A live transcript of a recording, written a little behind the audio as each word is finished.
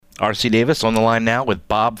R.C. Davis on the line now with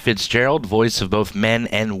Bob Fitzgerald, voice of both men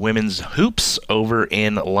and women's hoops over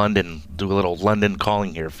in London. Do a little London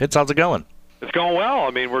calling here. Fitz, how's it going? It's going well.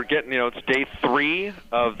 I mean, we're getting, it's day 3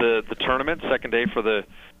 of the tournament, second day for the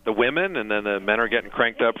women, and then the men are getting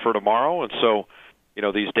cranked up for tomorrow. And so,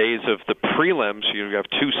 these days of the prelims, you have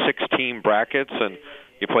 2 6-team brackets, and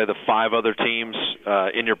you play the 5 other teams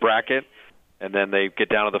in your bracket, and then they get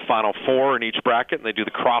down to the final 4 in each bracket, and they do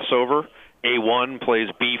the crossover. A1 plays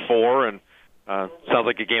B4, and sounds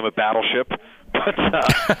like a game of Battleship.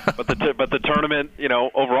 But the tournament,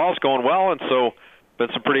 overall is going well, and so been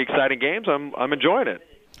some pretty exciting games. I'm enjoying it.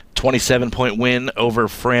 27-point win over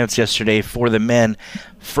France yesterday for the men.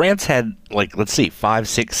 France had, 5,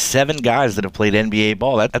 6, 7 guys that have played NBA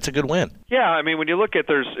ball. That's a good win. Yeah, I mean, when you look at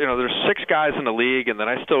there's 6 guys in the league, and then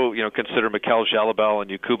I still consider Mikel Jalabel and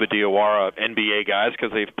Yakuba Diawara NBA guys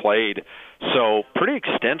because they've played. So pretty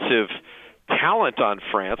extensive talent on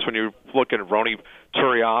France when you look at Rony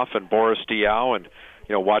Turioff and Boris Diaw, and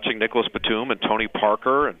watching Nicolas Batum and Tony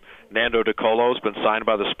Parker, and Nando De Colo's been signed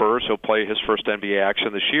by the Spurs. He'll play his first NBA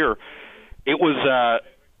action this year. It was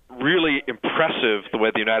really impressive the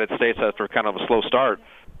way the United States, after kind of a slow start,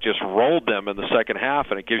 just rolled them in the second half,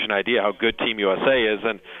 and it gives you an idea how good Team USA is.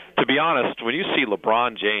 And to be honest, when you see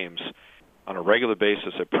LeBron James on a regular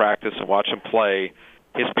basis at practice and watch him play,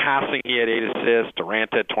 his passing, he had 8 assists,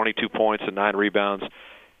 Durant had 22 points and 9 rebounds.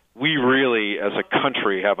 We really, as a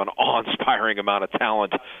country, have an awe-inspiring amount of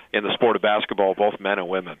talent in the sport of basketball, both men and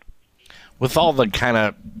women. With all the kind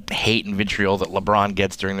of hate and vitriol that LeBron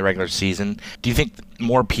gets during the regular season, do you think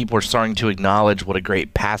more people are starting to acknowledge what a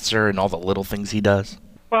great passer and all the little things he does?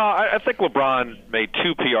 Well, I think LeBron made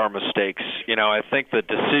 2 PR mistakes. I think the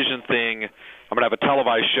decision thing, I'm going to have a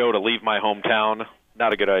televised show to leave my hometown.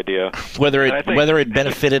 Not a good idea. Whether it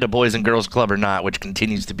benefited a Boys and Girls Club or not, which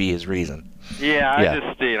continues to be his reason. Yeah.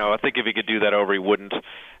 I think if he could do that over, he wouldn't.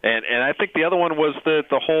 And I think the other one was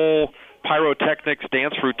the whole pyrotechnics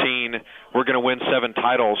dance routine. We're going to win 7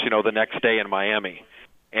 titles, the next day in Miami.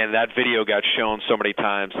 And that video got shown so many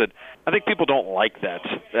times that I think people don't like that.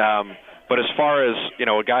 But as far as,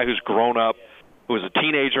 a guy who's grown up, who was a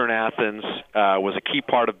teenager in Athens, was a key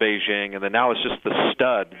part of Beijing, and then now is just the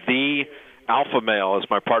stud, the alpha male, as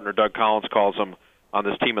my partner Doug Collins calls him, on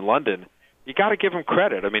this team in London, you got to give him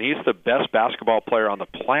credit. I mean, he's the best basketball player on the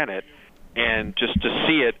planet, and just to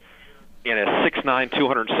see it in a 6'9",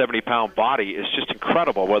 270-pound body is just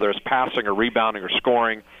incredible, whether it's passing or rebounding or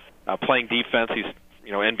scoring, playing defense. He's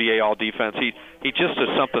NBA all-defense. He just is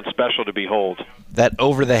something special to behold. That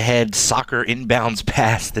over-the-head soccer inbounds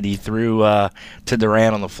pass that he threw to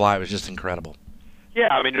Durant on the fly was just incredible. Yeah,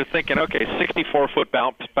 I mean, you're thinking, okay, 64-foot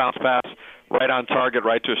bounce pass, right on target,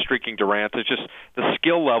 right to a streaking Durant. It's just the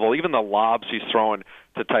skill level, even the lobs he's throwing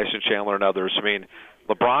to Tyson Chandler and others. I mean,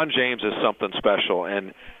 LeBron James is something special,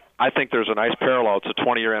 and I think there's a nice parallel. It's a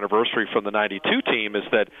 20-year anniversary from the 92 team, is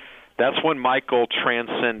that's when Michael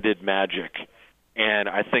transcended Magic. And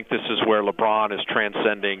I think this is where LeBron is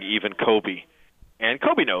transcending even Kobe. And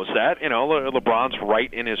Kobe knows that. LeBron's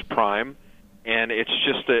right in his prime. And it's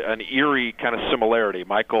just an eerie kind of similarity.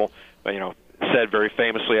 Michael, said very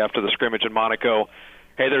famously after the scrimmage in Monaco,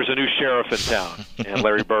 hey, there's a new sheriff in town. And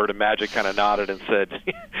Larry Bird and Magic kind of nodded and said,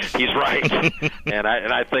 he's right. and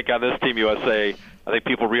I think on this Team USA, I think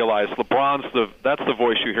people realize that's the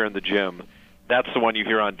voice you hear in the gym. That's the one you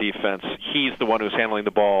hear on defense. He's the one who's handling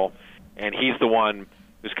the ball, and he's the one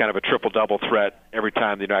who's kind of a triple-double threat every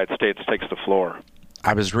time the United States takes the floor.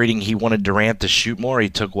 I was reading he wanted Durant to shoot more. He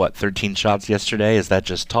took, 13 shots yesterday? Is that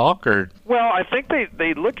just talk? Or? Well, I think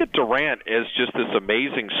they look at Durant as just this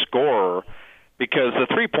amazing scorer because the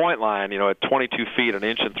three-point line, at 22 feet, 1 3/4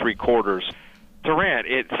 inches, Durant,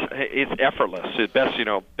 it's effortless. It's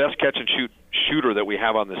best catch and shoot shooter that we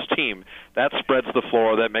have on this team. That spreads the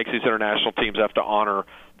floor. That makes these international teams have to honor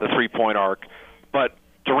the three-point arc. But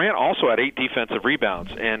Durant also had 8 defensive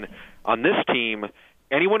rebounds, and on this team,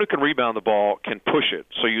 anyone who can rebound the ball can push it.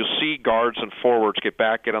 So you see guards and forwards get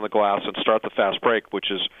on the glass and start the fast break,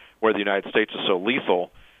 which is where the United States is so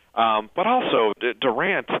lethal. But also,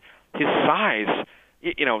 Durant, his size,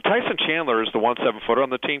 Tyson Chandler is the 1 7-footer on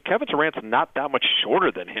the team. Kevin Durant's not that much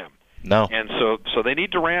shorter than him. No. And so they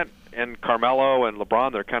need Durant and Carmelo and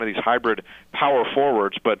LeBron. They're kind of these hybrid power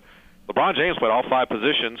forwards. But LeBron James played all 5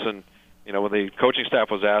 positions, and when the coaching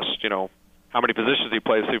staff was asked, how many positions he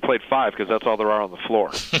plays, he played 5 because that's all there are on the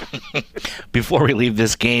floor. Before we leave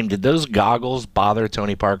this game, did those goggles bother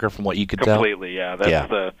Tony Parker from what you could tell? Completely, yeah. That's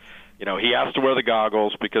he has to wear the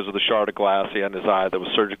goggles because of the shard of glass he had in his eye that was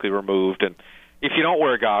surgically removed. And if you don't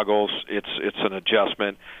wear goggles, it's an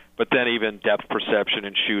adjustment. but then even depth perception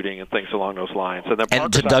and shooting and things along those lines. And then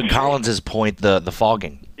and to Doug Collins' point, the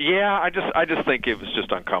fogging. Yeah, I just think it was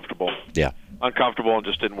just uncomfortable. Yeah, uncomfortable and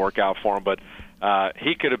just didn't work out for him. But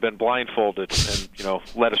he could have been blindfolded and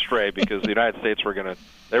led astray because the United States were gonna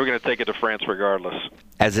take it to France regardless.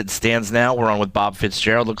 As it stands now, we're on with Bob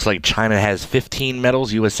Fitzgerald. Looks like China has 15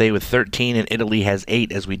 medals, USA with 13, and Italy has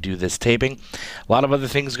 8 as we do this taping. A lot of other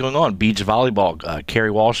things going on. Beach volleyball,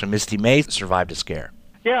 Carrie Walsh and Misty May survived a scare.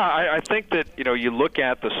 Yeah, I think that you look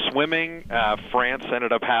at the swimming. France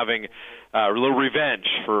ended up having a little revenge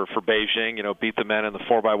for Beijing. Beat the men in the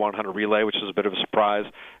 4x100 relay, which is a bit of a surprise.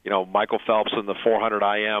 Michael Phelps in the 400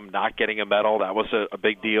 IM not getting a medal, that was a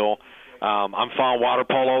big deal. I'm following water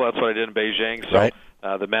polo. That's what I did in Beijing. So right.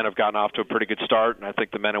 The men have gotten off to a pretty good start, and I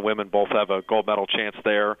think the men and women both have a gold medal chance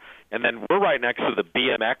there. And then we're right next to the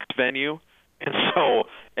BMX venue, and so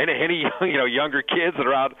any younger kids that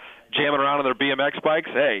are out jamming around on their BMX bikes,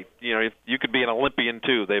 hey, you could be an Olympian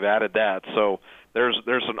too. They've added that, so there's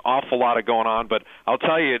an awful lot of going on. But I'll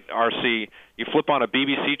tell you, RC, you flip on a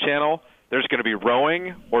BBC channel, there's going to be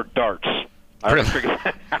rowing or darts. I really figured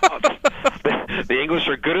that out. The English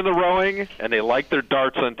are good in the rowing, and they like their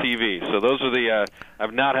darts on TV. So those are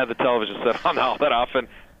I've not had the television set on all that often.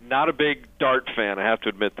 Not a big dart fan, I have to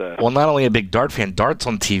admit that. Well, not only a big dart fan, darts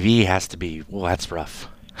on TV has to be, well, that's rough.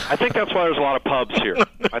 I think that's why there's a lot of pubs here.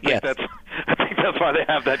 I think that's why they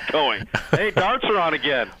have that going. Hey, darts are on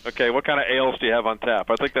again. Okay, what kind of ales do you have on tap?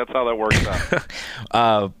 I think that's how that works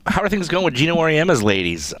out. How are things going with Gino Auriemma's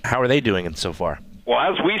ladies? How are they doing so far? Well,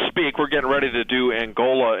 as we speak, we're getting ready to do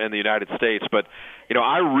Angola in the United States. But,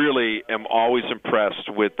 I really am always impressed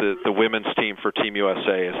with the women's team for Team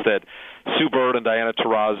USA. Is that Sue Bird and Diana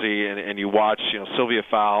Taurasi, and you watch, Sylvia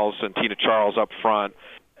Fowles and Tina Charles up front.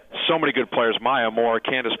 So many good players. Maya Moore,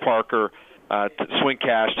 Candace Parker, Swing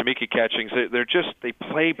Cash, Tamika Catchings. They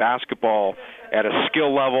play basketball at a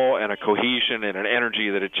skill level and a cohesion and an energy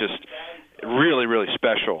that it's just really, really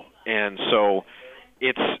special. And so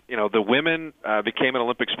it's, the women became an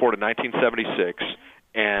Olympic sport in 1976,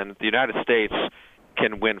 and the United States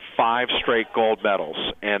can win 5 straight gold medals.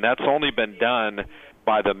 And that's only been done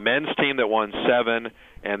by the men's team that won 7,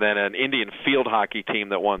 and then an Indian field hockey team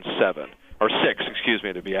that won 7. Or 6, excuse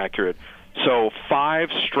me, to be accurate. So 5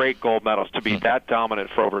 straight gold medals. To be that dominant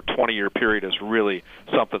for over a 20-year period is really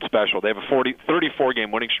something special. They have a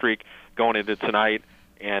 34-game winning streak going into tonight,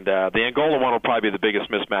 and the Angola one will probably be the biggest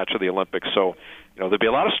mismatch of the Olympics. So, there'll be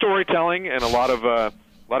a lot of storytelling and a lot of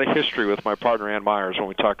history with my partner Ann Myers when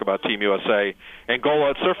we talk about Team USA.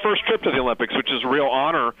 Angola, it's their first trip to the Olympics, which is a real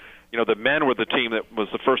honor. The men were the team that was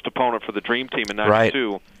the first opponent for the Dream Team in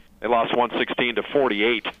 '92. Right. They lost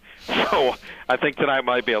 116-48. So I think tonight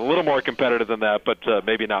might be a little more competitive than that, but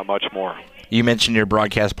maybe not much more. You mentioned your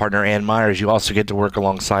broadcast partner, Ann Myers. You also get to work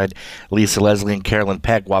alongside Lisa Leslie and Carolyn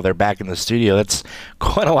Peck while they're back in the studio. That's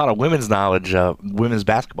quite a lot of women's knowledge, women's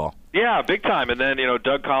basketball. Yeah, big time. And then,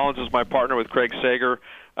 Doug Collins is my partner with Craig Sager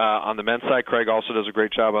on the men's side. Craig also does a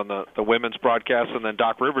great job on the women's broadcast. And then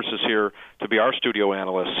Doc Rivers is here to be our studio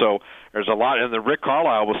analyst. So there's a lot. And then Rick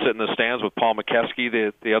Carlisle was sitting in the stands with Paul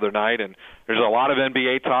McKeskey the other night. And there's a lot of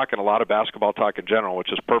NBA talk and a lot of basketball talk in general,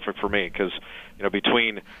 which is perfect for me because,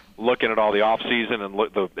 between looking at all the off-season and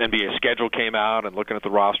the NBA schedule came out and looking at the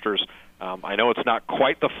rosters, I know it's not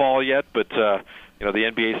quite the fall yet, but, the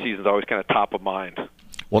NBA season is always kind of top of mind.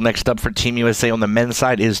 Well, next up for Team USA on the men's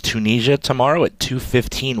side is Tunisia tomorrow at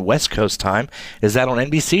 2:15 West Coast time. Is that on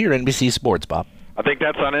NBC or NBC Sports, Bob? I think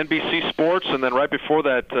that's on NBC Sports, and then right before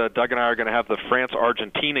that, Doug and I are going to have the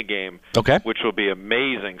France-Argentina game, which will be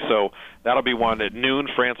amazing. So that'll be one at noon,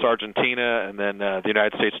 France-Argentina, and then the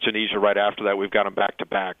United States-Tunisia right after that. We've got them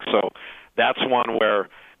back-to-back. So that's one where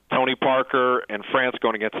Tony Parker and France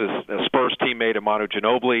going against his Spurs teammate, Manu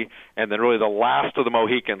Ginobili, and then really the last of the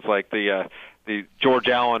Mohicans, like the George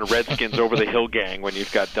Allen Redskins over the hill gang, when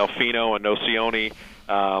you've got Delfino and Nocioni,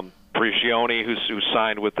 Prigioni, who's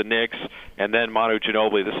signed with the Knicks, and then Manu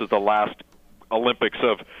Ginobili. This is the last Olympics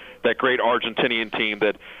of that great Argentinian team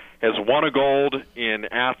that has won a gold in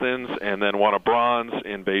Athens and then won a bronze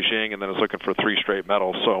in Beijing and then is looking for 3 straight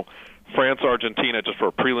medals. So France-Argentina, just for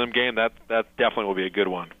a prelim game, that definitely will be a good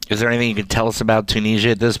one. Is there anything you can tell us about Tunisia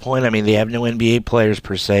at this point? I mean, they have no NBA players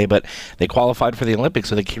per se, but they qualified for the Olympics,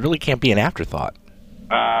 so they really can't be an afterthought.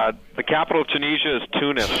 The capital of Tunisia is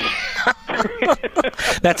Tunis.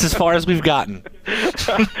 That's as far as we've gotten.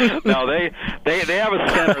 No, they have a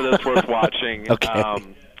center that's worth watching. Okay.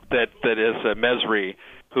 That is Mesri,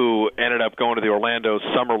 who ended up going to the Orlando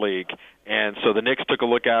Summer League. And so the Knicks took a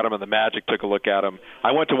look at him, and the Magic took a look at him.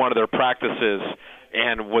 I went to one of their practices,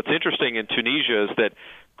 and what's interesting in Tunisia is that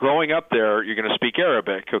growing up there, you're going to speak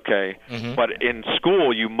Arabic, okay? Mm-hmm. But in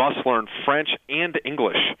school, you must learn French and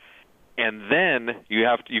English. And then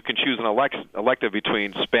you can choose an elective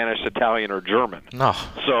between Spanish, Italian, or German. No.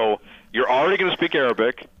 So you're already going to speak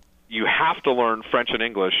Arabic. You have to learn French and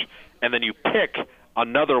English, and then you pick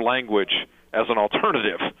another language as an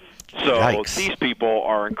alternative. So Yikes. These people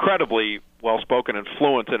are incredibly well-spoken and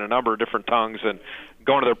fluent in a number of different tongues. And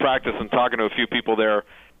going to their practice and talking to a few people there,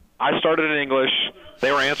 I started in English.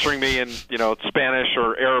 They were answering me in Spanish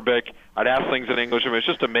or Arabic. I'd ask things in English. I mean, it's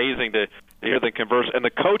just amazing to hear them converse. And the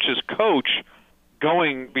coaches coach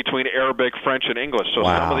going between Arabic, French, and English. So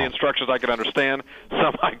Wow. some of the instructions I could understand,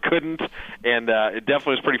 some I couldn't. And it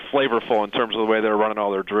definitely was pretty flavorful in terms of the way they were running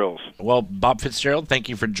all their drills. Well, Bob Fitzgerald, thank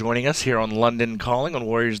you for joining us here on London Calling on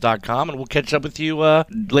Warriors.com, and we'll catch up with you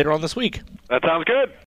later on this week. That sounds good.